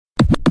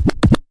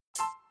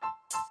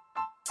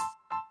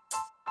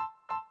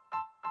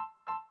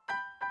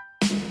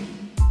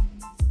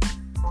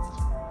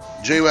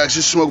J-Wax,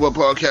 this Smoke Up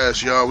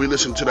Podcast, y'all. We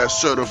listen to that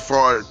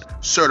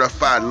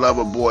Certified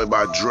Lover Boy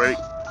by Drake.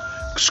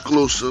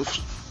 Exclusive.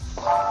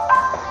 Yeah.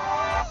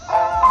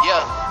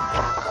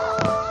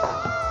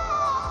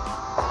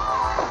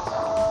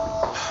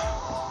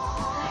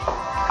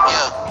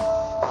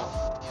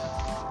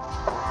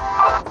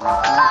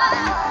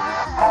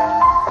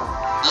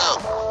 Look,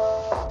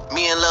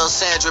 me and Lil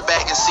Sandra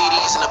back in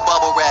CDs and the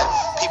bubble wrap.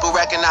 People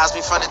recognize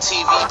me from the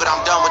TV, but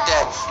I'm done with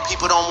that.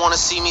 People don't want to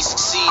see me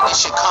succeed,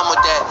 this shit come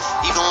with that.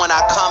 Even when I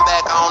come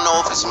back, I don't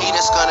know if it's me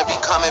that's gonna be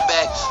coming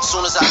back.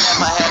 Soon as I left,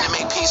 I had to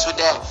make peace with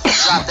that.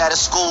 Dropped out of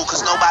school,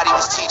 cause nobody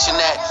was teaching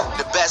that.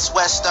 The best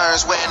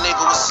westerns where a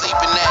nigga was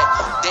sleeping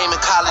at.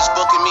 Damon College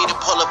booking me to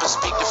pull up and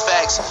speak the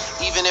facts.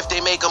 Even if they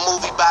make a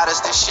movie about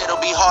us, this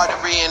shit'll be hard to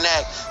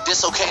reenact.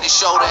 Dislocated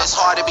shoulder, it's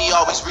hard to be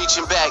always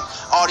reaching back.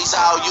 All these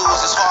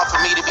IOUs, it's hard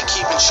for me to be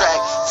keeping track.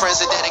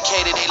 Friends are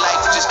dedicated, they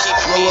like to just keep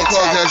me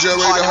intact. Y'all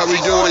already know how we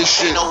do this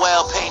shit.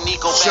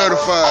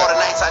 Certified. All the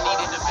nights I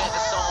needed to vent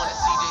to someone at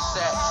CJ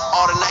Sat.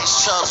 All the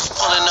nights Chubbs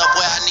pulling up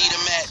where I need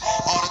him at.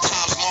 All the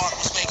times Mark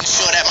was making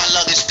sure that my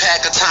luggage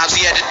packed. At times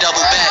he had to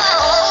double back.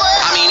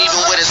 I mean,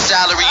 even with a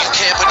salary, you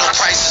can't put no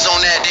prices on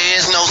that. There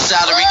is no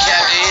salary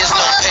cap, there is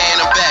no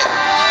paying him back.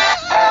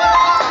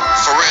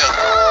 For real.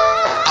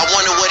 I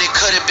wonder what it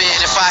could have been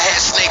if I had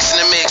snakes in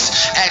the mix.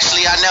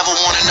 Actually, I never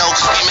want to know,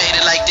 cause we made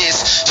it like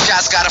this.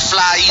 Shots gotta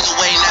fly either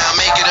way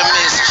now, make it a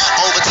miss.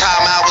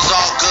 Overtime, I was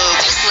all good.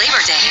 This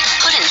Labor Day,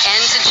 put an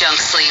end to junk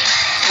sleep.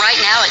 Right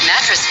now at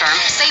Mattress Firm,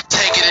 save.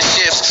 Take it in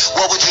shifts.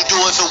 What would you do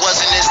if it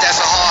wasn't this?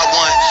 That's a hard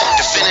one.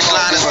 The finish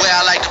line is where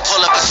I like to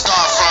pull up and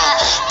start from.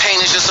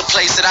 Pain is just a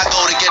place that I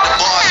go to get the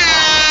bar.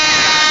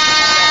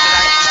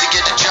 To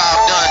get the job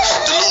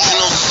done.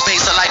 Delusional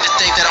space I like to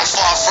think that I'm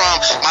far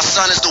from. My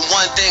son is the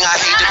one thing I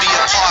hate to be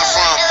apart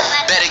from.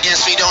 Bet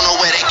against me, don't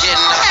know where they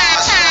getting the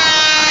odds from.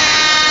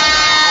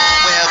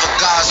 Wherever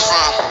God's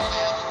from.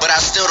 But I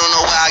still don't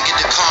know where I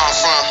get the calm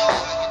from.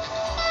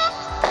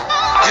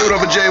 Give it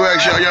up for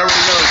J-Wax, y'all. Y'all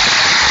already know.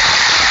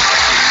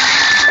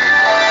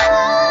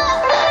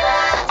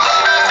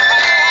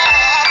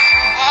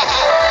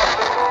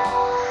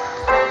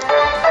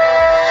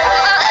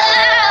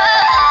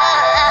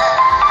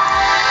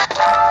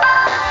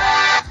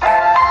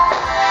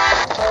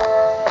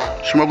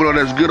 Smoking on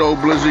that good old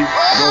Blizzy,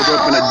 rolled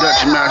up in a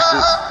Dutch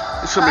Master.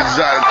 It's some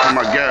exotic for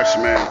my gas,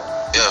 man.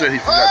 He said he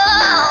forgot the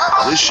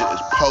name. This shit is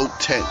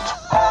potent.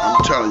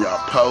 I'm telling y'all,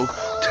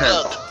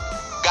 potent.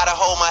 Gotta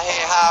hold my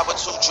head high with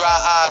two dry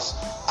eyes.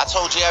 I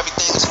told you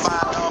everything is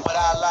fine, no, but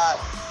I lied.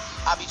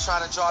 I be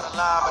trying to draw the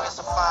line, but it's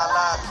a fine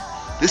line.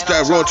 This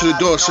that Raw to the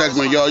Door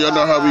segment, y'all. Y'all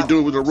know how we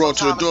do it with the Raw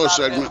to the Door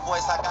segment.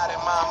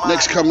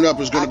 Next coming up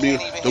is gonna be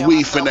the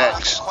Weed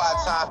Fanatics.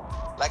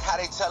 Like how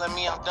they telling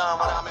me I'm done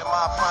when I'm in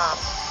my prime.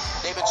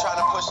 They've been trying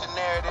to push the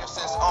narrative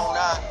since 09.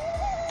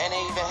 And they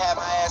even had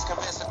my ass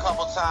convinced a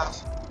couple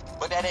times.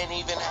 But that ain't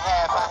even a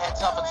half, I had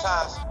tougher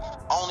times.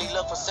 Only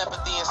look for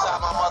sympathy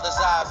inside my mother's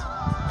eyes.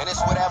 And it's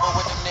whatever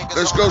with them niggas.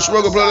 Let's go,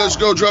 Smoke Up, let's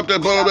go. Drop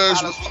that bomb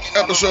ass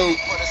episode.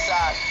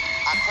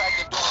 I cracked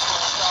the door for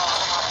the star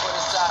from my foot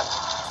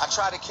aside. I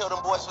tried to kill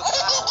them boys with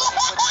time, but they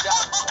wouldn't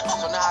die.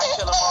 So now I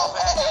kill them off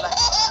acting like.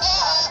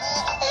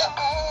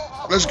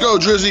 Let's go,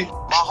 Drizzy.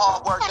 My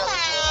hard work doesn't just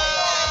pay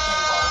off. It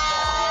pays all the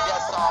family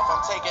debts off.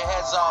 I'm taking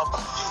heads off.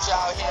 Future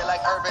out here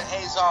like Urban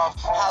Azoff.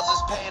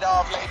 Houses paid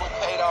off, label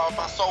paid off.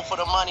 My soul for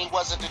the money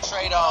wasn't the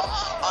trade-off.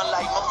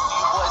 Unlike most of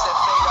you boys that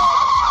fade off,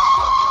 I'm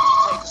still guilty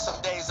taking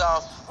some days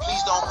off.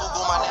 Please don't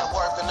Google my net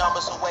worth. The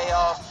numbers are way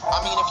off.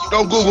 I mean, if you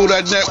don't Google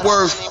that net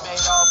worth.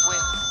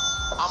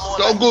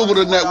 Don't Google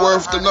the net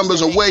worth. The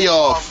numbers are way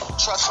off.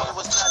 Trust me, it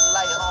was nothing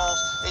light, Holmes.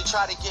 They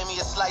tried to give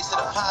me a slice of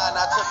the pie and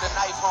I took the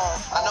knife home.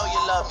 I know you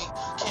love me.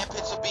 Can't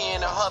picture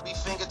being a hubby.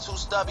 Finger too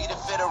stubby to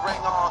fit a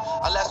ring on.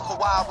 Unless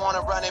Kawhi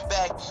wanna run it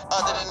back.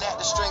 Other than that,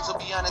 the strings will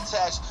be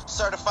unattached.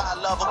 Certified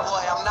lover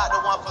boy. I'm not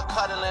the one for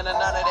cuddling or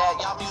none of that.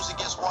 Y'all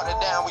music gets watered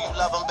down when you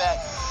love them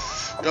back.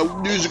 Your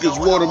music is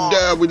watered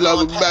down. We love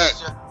them back.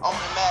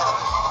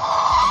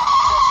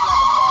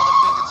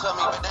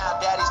 But now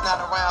daddy's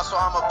not around, so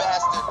I'm a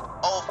bastard.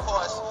 Oh, of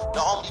course, the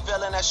only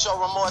villain that show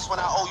remorse when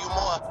I owe you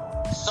more.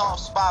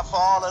 Soft spot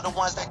for all of the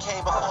ones that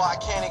came before, I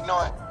can't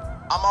ignore it.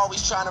 I'm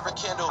always trying to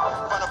rekindle.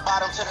 From the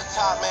bottom to the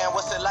top, man,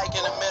 what's it like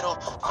in the middle?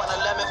 From the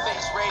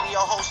lemon-faced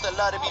radio host that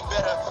love to be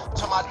bitter,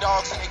 to my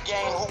dogs in the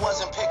game who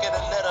wasn't picking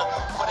a litter.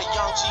 For the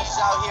young G's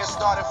out here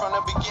starting from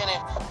the beginning.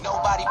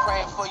 Nobody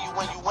praying for you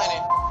when you winning.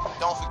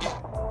 Don't forget.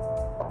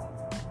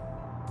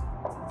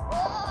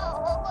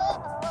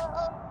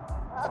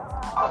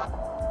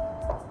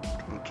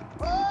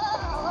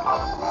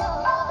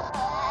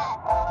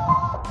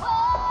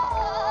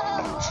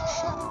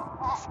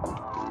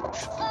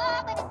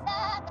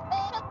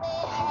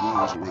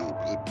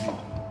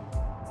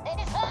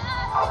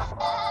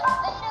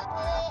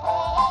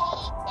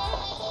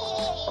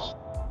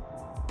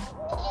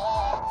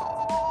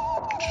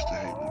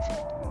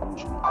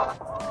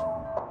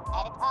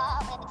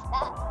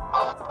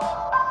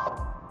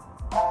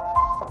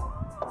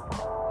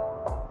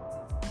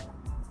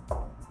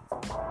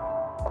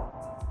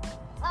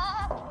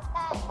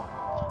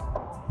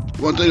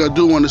 One thing I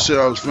do want to say,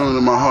 I was feeling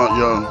in my heart,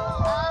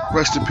 y'all.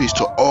 Rest in peace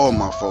to all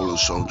my fallen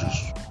soldiers.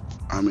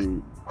 I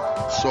mean,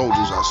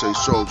 soldiers, I say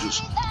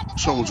soldiers.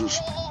 Soldiers,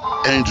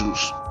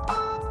 angels.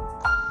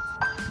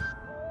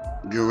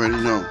 You already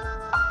know.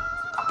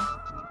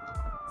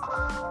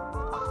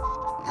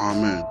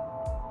 Amen.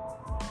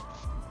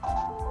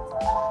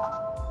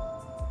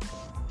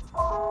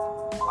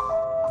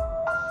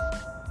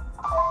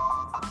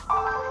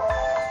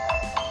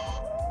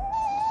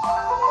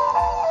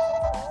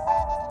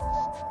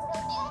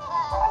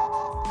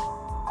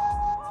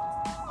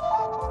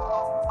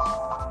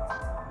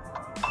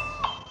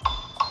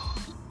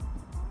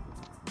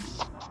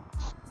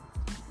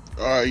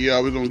 Alright,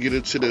 y'all, we're gonna get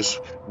into this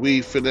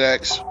Weed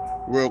Fanatics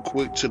real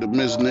quick to the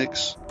Ms.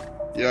 Nicks.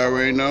 Y'all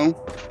already know.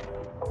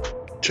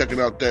 Checking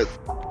out that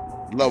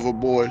Lover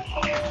Boy.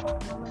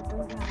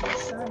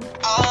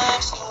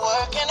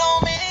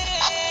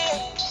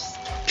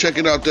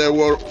 Checking out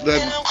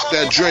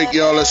that Drake,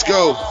 y'all. Let's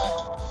go.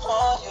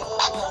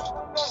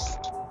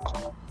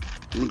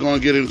 We're gonna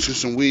get into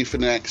some Weed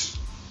Fanatics.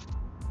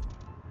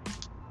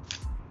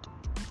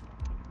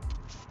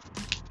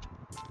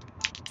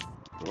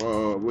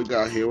 We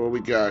got here. What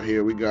we got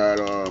here? We got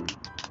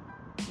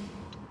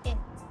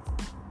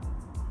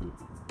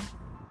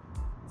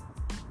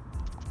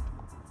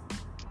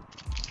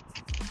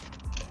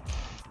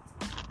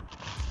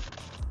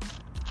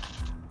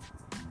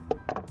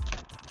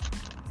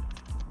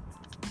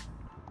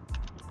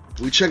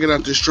we checking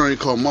out this strain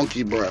called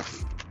Monkey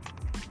Breath.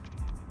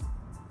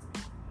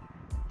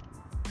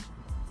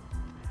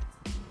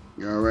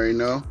 You already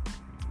know.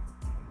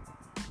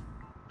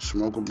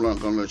 Smoke a blunt,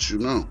 gonna let you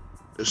know.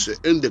 It's an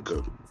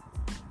indica.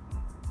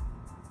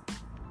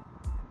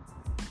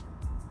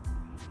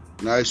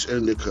 Nice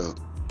indica.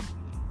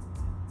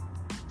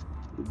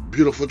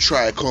 Beautiful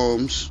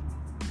trichomes.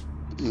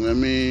 You know what I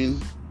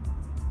mean?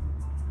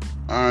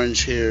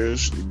 Orange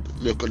hairs,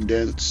 liquor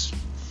dense.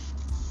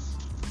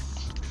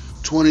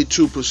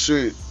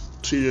 22%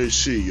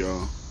 THC,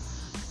 y'all.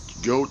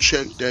 Go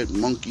check that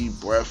Monkey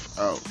Breath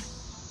out.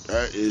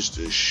 That is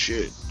the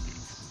shit.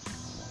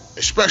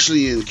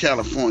 Especially in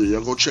California.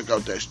 Y'all go check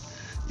out that.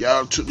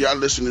 Y'all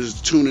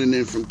listeners tuning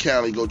in from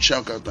Cali, go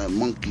check out that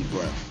Monkey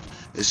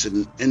Breath. It's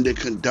an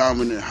indica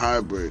dominant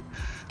hybrid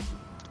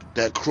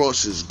that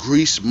crosses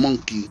grease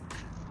monkey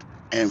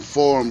and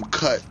forum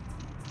cut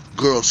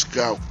Girl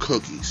Scout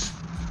cookies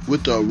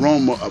with the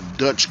aroma of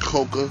Dutch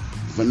coca,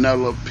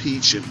 vanilla,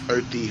 peach, and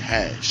earthy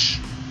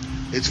hash.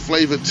 Its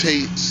flavor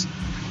tastes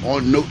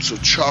on notes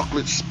of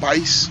chocolate,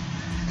 spice,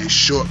 and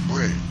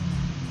shortbread.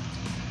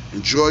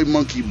 Enjoy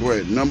Monkey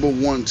Bread,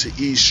 #1 to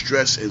ease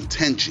stress and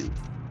tension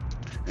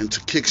and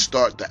to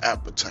kickstart the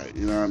appetite.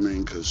 You know what I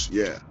mean? Because,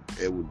 yeah,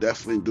 it will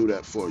definitely do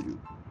that for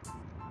you.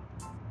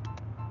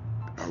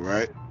 All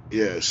right?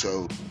 Yeah,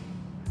 so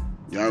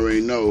you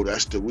already know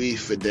that's the Weed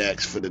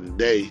Fanatics for the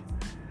day.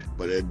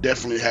 But it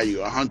definitely had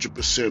you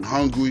 100%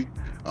 hungry,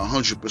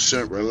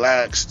 100%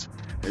 relaxed,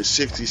 and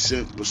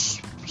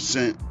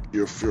 60%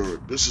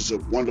 euphoric. This is a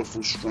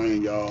wonderful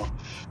strain, y'all.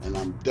 And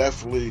I'm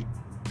definitely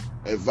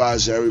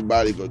advise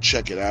everybody go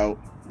check it out.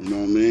 You know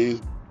what I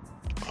mean?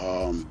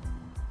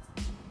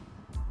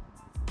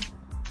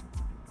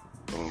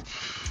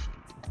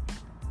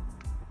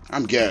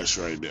 I'm gassed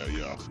right now,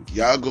 y'all.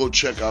 Y'all go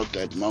check out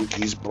that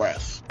Monkey's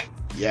Breath.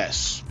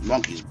 Yes,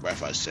 Monkey's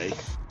Breath, I say.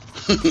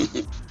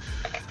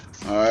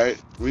 Alright,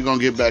 we're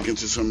gonna get back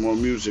into some more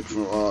music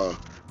from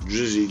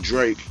Drizzy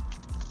Drake.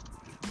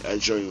 That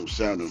joint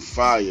sounding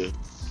fire.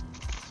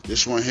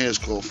 This one here is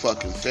called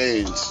Fucking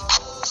Fans.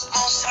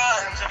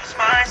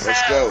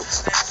 Let's go.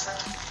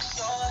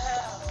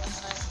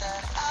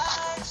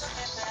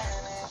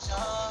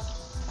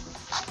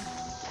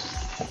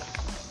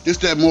 This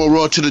that more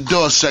raw to the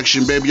door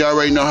section, baby. Y'all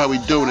already know how we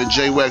doing it.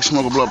 J-Wax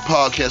Smoke a Blunt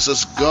Podcast.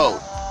 Let's go.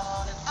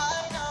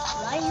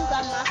 Why you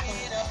got my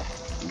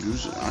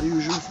phone? I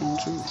use your phone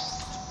too.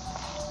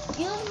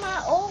 Use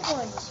my old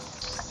ones.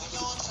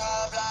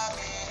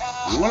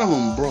 One of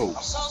them broke.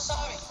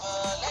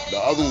 The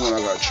other one I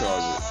got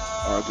charged with.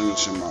 I think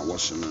it's in my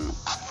what's the name.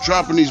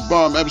 Dropping these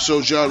bomb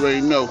episodes, y'all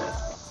already know.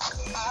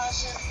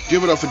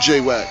 Give it up for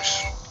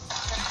J-Wax.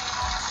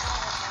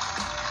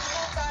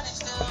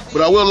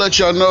 But I will let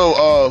y'all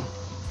know,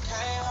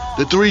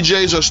 the 3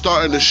 J's are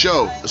starting the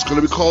show. It's going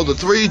to be called the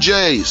 3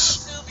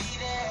 J's.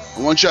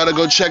 I want y'all to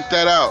go check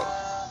that out.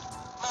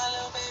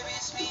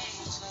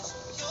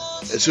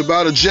 It's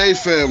about a J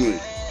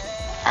family.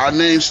 Our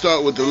names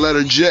start with the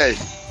letter J.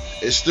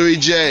 It's 3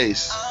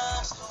 J's.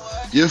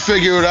 You'll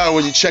figure it out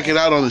when you check it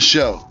out on the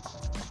show.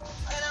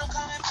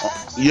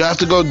 You have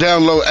to go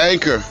download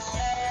Anchor.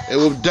 It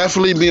will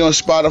definitely be on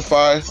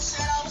Spotify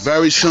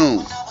very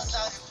soon.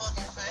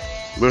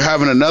 We're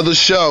having another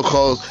show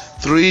called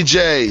 3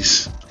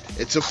 J's.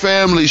 It's a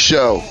family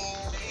show.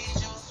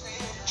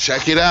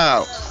 Check it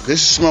out.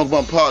 This is Smoke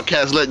Bump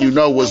Podcast letting you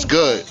know what's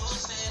good.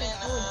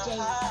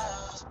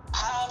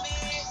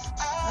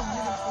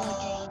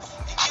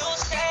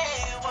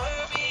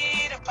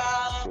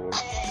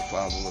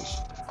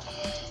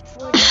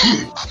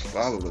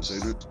 5 of us,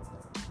 ain't it?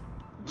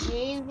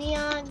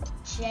 Javion,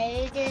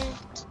 Jaden,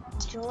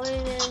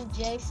 Jordan,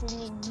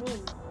 Jason, and me.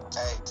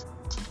 Hey.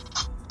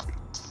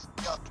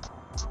 Yo.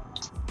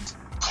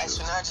 Nice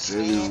when I just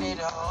needed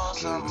to hold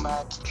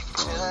somebody.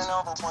 Feeling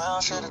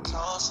overwhelmed, should've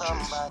told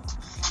somebody.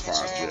 Yeah,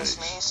 let's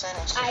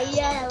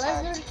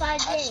do the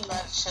 5 days.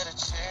 Should've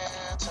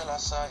chilled till I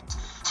saw you.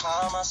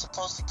 How am I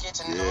supposed to get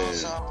to know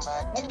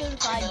somebody? Let's do the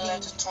 5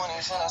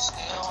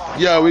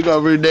 days. Yeah, we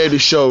gonna rename the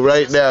show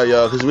right now,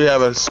 y'all, because we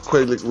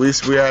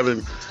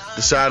haven't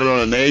decided on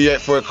a name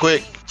yet for it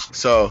quick.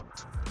 So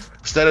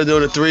instead of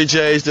doing the 3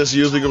 J's, that's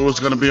usually what's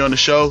gonna be on the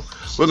show.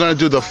 We're gonna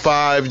do the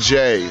 5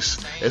 J's.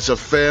 It's a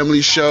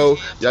family show.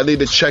 Y'all need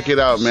to check it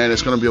out, man.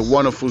 It's gonna be a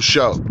wonderful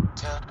show.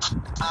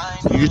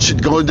 You can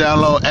go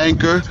download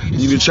Anchor.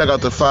 You can check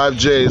out the 5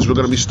 J's. We're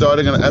gonna be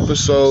starting an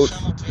episode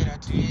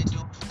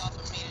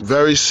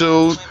very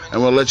soon,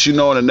 and we'll let you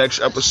know in the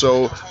next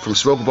episode from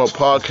Smoke About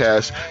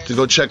Podcast to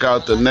go check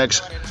out the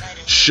next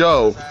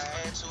show,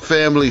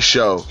 family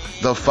show,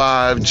 the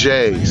 5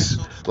 J's.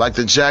 Like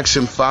the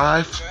Jackson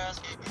 5?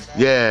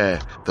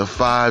 Yeah, the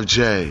 5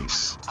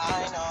 J's.